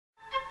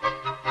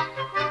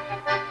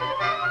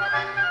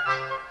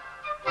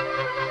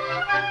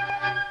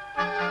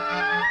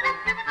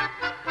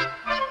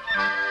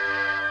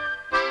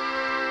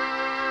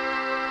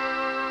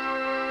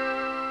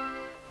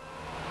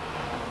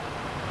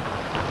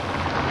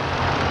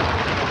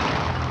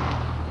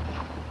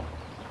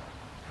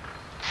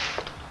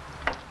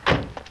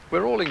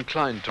We're all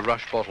inclined to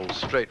rush bottles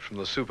straight from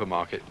the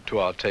supermarket to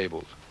our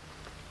tables.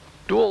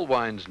 Do all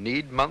wines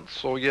need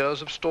months or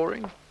years of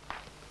storing?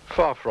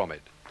 Far from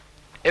it.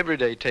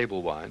 Everyday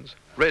table wines,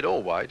 red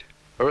or white,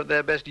 are at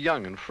their best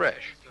young and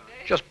fresh,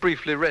 just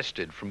briefly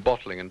rested from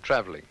bottling and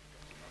travelling.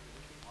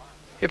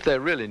 If they're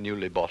really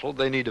newly bottled,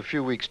 they need a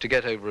few weeks to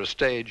get over a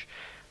stage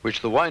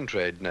which the wine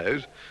trade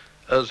knows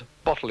as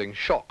bottling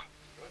shock.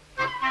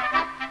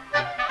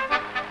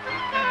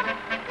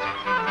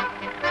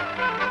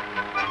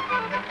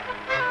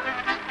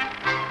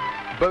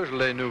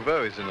 Beaujolais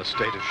Nouveau is in a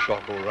state of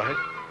shock, all right.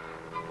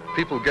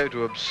 People go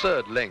to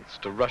absurd lengths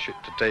to rush it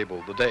to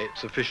table the day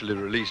it's officially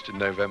released in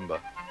November.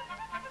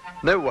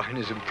 No wine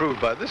is improved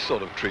by this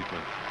sort of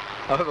treatment,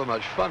 however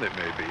much fun it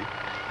may be.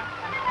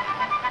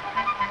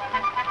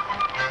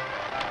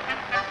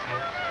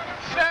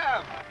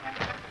 Sam!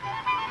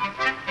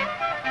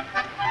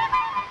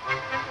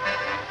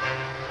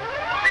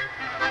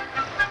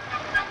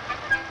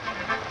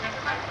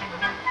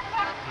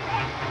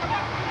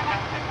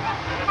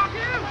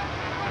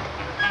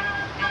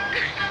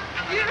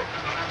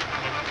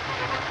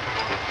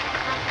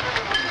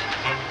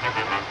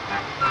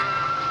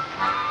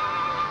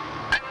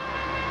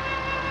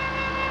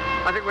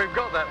 I think we've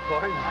got that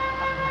point.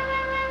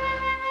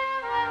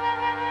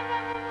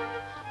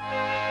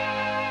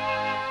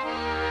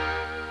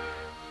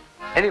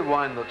 Any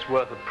wine that's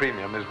worth a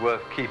premium is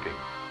worth keeping,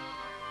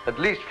 at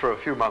least for a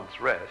few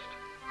months' rest,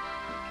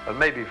 and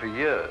maybe for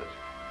years.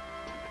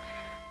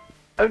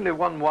 Only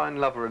one wine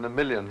lover in a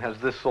million has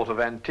this sort of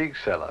antique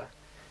cellar,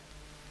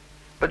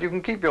 but you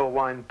can keep your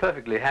wine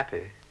perfectly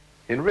happy,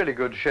 in really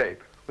good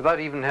shape, without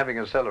even having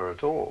a cellar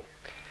at all.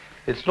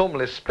 It's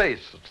normally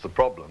space that's the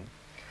problem.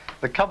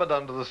 The cupboard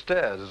under the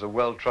stairs is a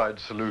well-tried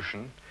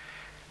solution,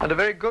 and a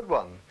very good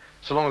one,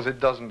 so long as it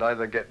doesn't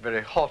either get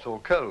very hot or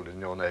cold in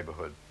your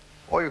neighborhood.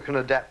 Or you can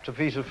adapt a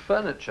piece of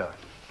furniture,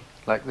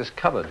 like this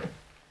cupboard.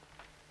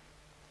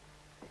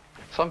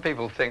 Some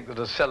people think that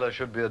a cellar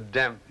should be a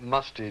damp,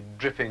 musty,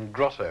 dripping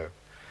grotto.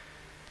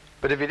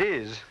 But if it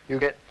is, you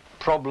get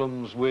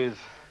problems with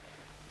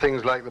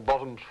things like the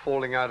bottoms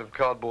falling out of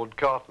cardboard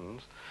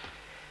cartons,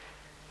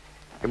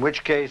 in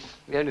which case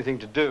the only thing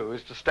to do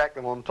is to stack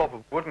them on top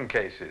of wooden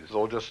cases,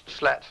 or just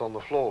slats on the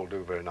floor will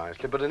do very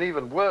nicely. But an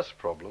even worse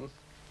problem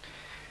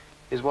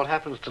is what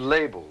happens to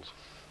labels.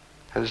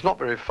 And it's not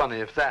very funny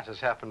if that has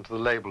happened to the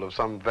label of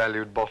some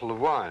valued bottle of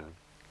wine.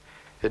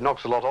 It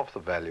knocks a lot off the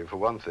value, for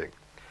one thing.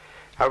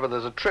 However,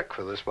 there's a trick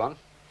for this one.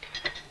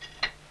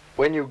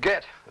 When you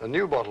get a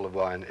new bottle of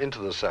wine into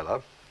the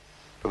cellar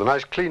with a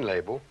nice clean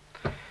label,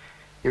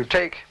 you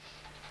take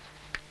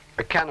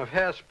a can of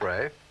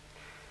hairspray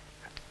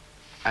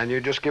and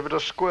you just give it a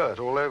squirt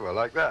all over,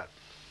 like that.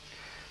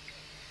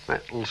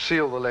 That will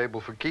seal the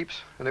label for keeps,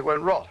 and it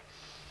won't rot.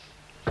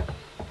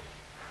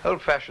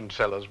 Old-fashioned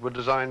cellars were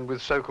designed with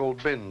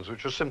so-called bins,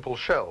 which are simple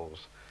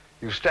shelves.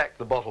 You stacked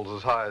the bottles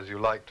as high as you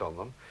liked on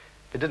them.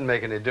 It didn't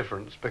make any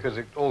difference, because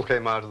it all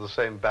came out of the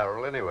same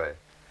barrel anyway.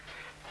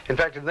 In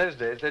fact, in those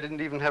days, they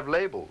didn't even have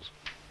labels.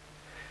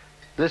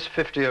 This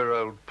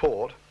 50-year-old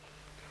port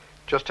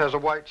just has a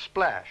white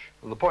splash,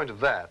 and the point of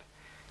that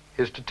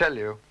is to tell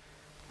you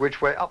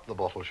which way up the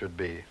bottle should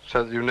be,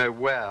 so that you know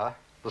where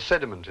the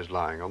sediment is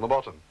lying on the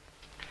bottom.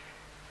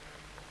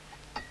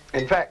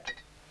 In fact,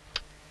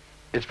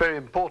 it's very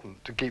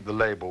important to keep the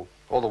label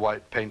or the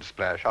white paint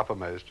splash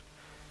uppermost,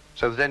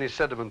 so that any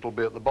sediment will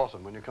be at the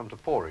bottom when you come to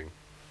pouring.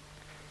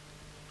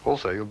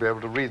 Also, you'll be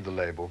able to read the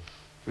label,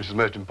 which is the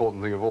most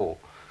important thing of all.